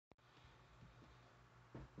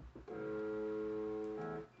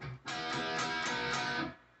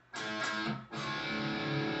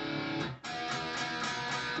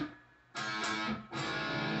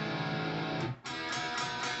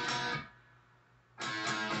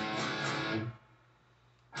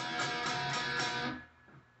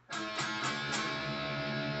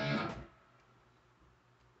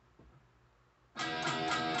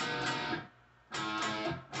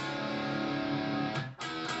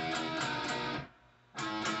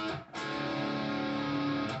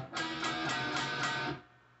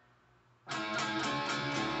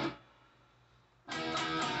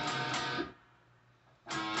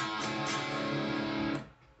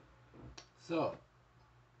So,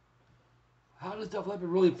 how does Def Leppard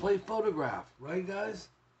really play photograph, right, guys?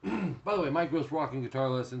 By the way, Mike Gross Rocking Guitar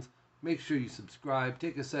Lessons. Make sure you subscribe.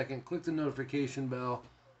 Take a second, click the notification bell,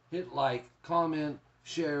 hit like, comment,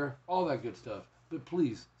 share, all that good stuff. But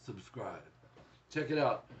please subscribe. Check it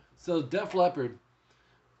out. So Def Leppard,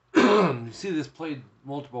 you see this played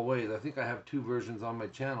multiple ways. I think I have 2 versions on my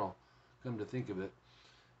channel, come to think of it.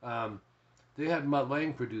 They had Mutt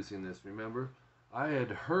Lange producing this, remember? I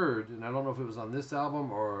had heard, and I don't know if it was on this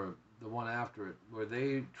album or the one after it, where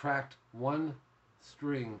they tracked 1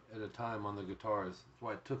 string at a time on the guitars. That's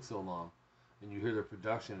why it took so long. And you hear the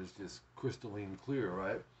production is just crystalline clear,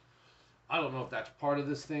 right? I don't know if that's part of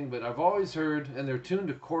this thing, but I've always heard, and they're tuned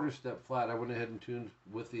to quarter step flat. I went ahead and tuned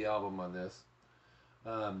with the album on this.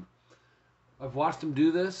 I've watched them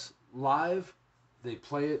do this live. They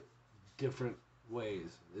play it different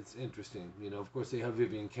ways. It's interesting. You know, of course they have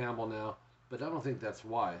Vivian Campbell now, but I don't think that's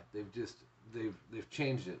why. They've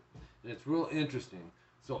changed it. And it's real interesting.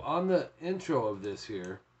 So on the intro of this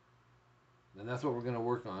here, and that's what we're going to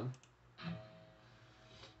work on.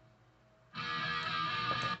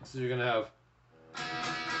 So you're going to have,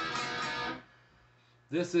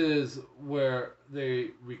 this is where they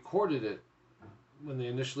recorded it when they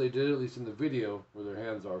initially did it, at least in the video, where their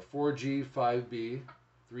hands are 4G, 5B,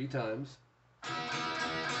 3 times,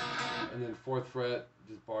 and then 4th fret,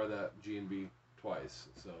 just bar that G and B twice.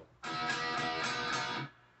 So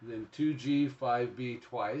then 2G, 5B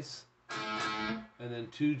twice, and then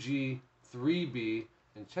 2G, 3B,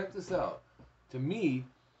 and check this out. To me,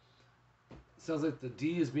 it sounds like the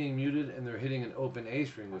D is being muted and they're hitting an open A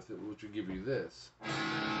string with it, which would give you this.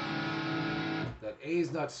 That A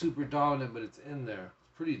is not super dominant, but it's in there.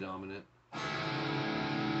 It's pretty dominant.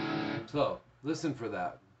 So, listen for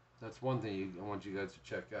that. That's one thing I want you guys to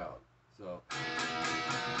check out. So,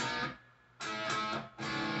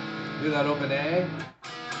 hear that open A?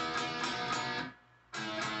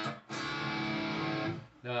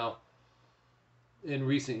 Now, in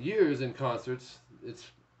recent years in concerts,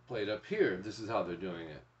 it's played up here. This is how they're doing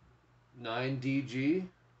it. 9DG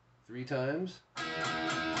 3 times,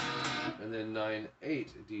 and then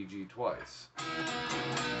 9/8DG twice.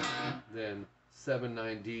 Then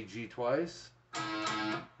 7/9DG twice,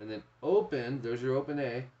 and then open, there's your open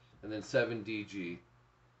A, and then 7DG,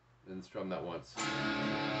 and strum that once.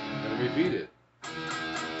 And repeat it.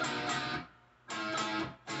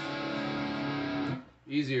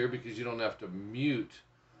 Easier because you don't have to mute,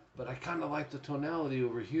 but I kind of like the tonality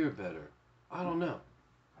over here better. I don't know.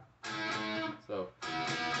 So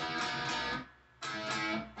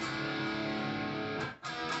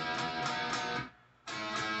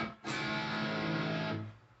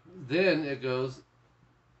then it goes,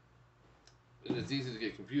 and it's easy to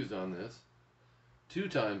get confused on this, 2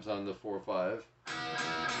 times on the 4/5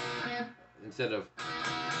 instead of,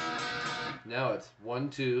 now it's 1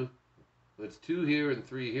 2. It's 2 here and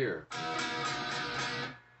 3 here.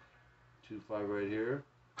 2/5 right here.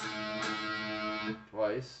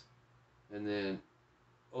 Twice. And then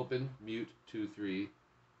open, mute, 2 3.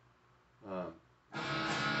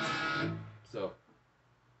 So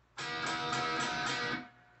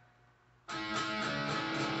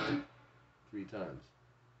 3 times.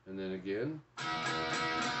 And then again.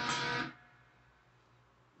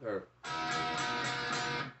 Or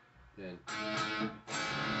then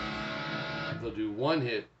they'll do 1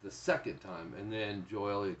 hit the 2nd time, and then Joe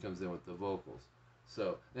Elliott comes in with the vocals.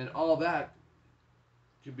 So, and all that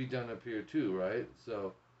could be done up here too, right?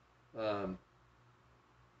 So, let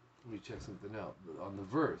me check something out. On the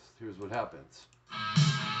verse, here's what happens.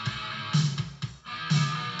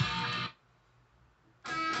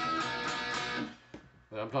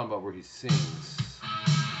 But I'm talking about where he sings.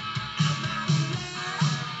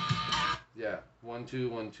 Yeah, 1 2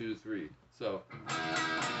 1 2 3. So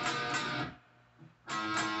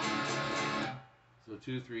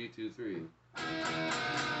 2 3 2 3.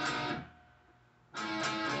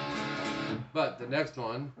 But the next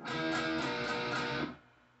one,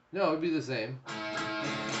 no, it would be the same,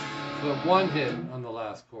 but 1 hit on the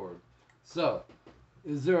last chord. So,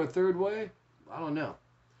 is there a 3rd way? I don't know.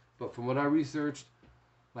 But from what I researched,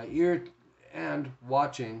 my ear and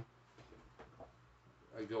watching,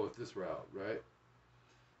 I go with this route, right?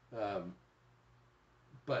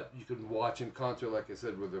 But you can watch in concert, like I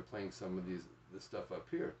said, where they're playing some of this stuff up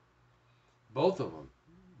here. Both of them,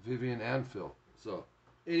 Vivian and Phil. So,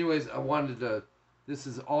 anyways, I wanted to, this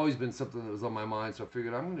has always been something that was on my mind, so I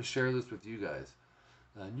figured I'm going to share this with you guys.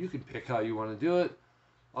 And you can pick how you want to do it.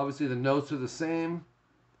 Obviously, the notes are the same.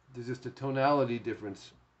 There's just a tonality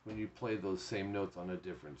difference when you play those same notes on a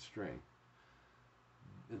different string.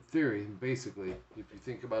 in theory, basically, if you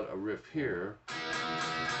think about a riff here,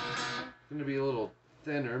 it's going to be a little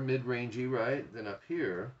thinner, mid-rangey, right? Then up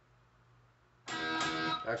here,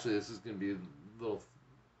 actually this is going to be a little,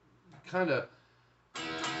 kind of,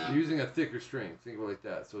 using a thicker string, think of it like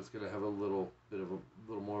that. So it's going to have a little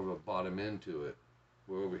more of a bottom end to it.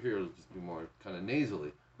 Where over here it'll just be more kind of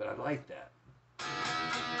nasally. But I like that.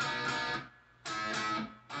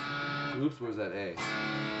 Oops, where's that A?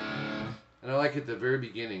 And I like at the very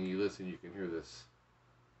beginning, you listen, you can hear this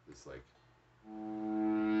like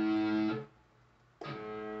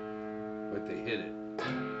they hit it.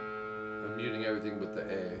 I'm muting everything but the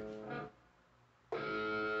A.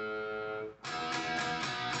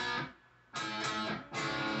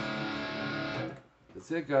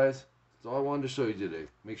 That's it, guys. That's all I wanted to show you today.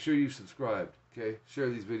 Make sure you subscribed, okay? Share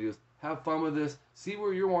these videos. Have fun with this. See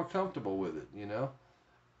where you're more comfortable with it, you know?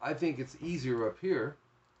 I think it's easier up here.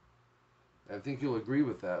 I think you'll agree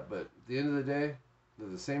with that. But at the end of the day, they're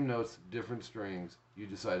the same notes, different strings. You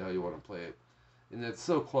decide how you want to play it. And it's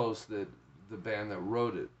so close that the band that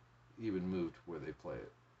wrote it even moved where they play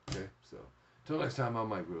it. Okay? So, until next time, I'm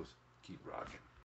Mike Gross. Keep rocking.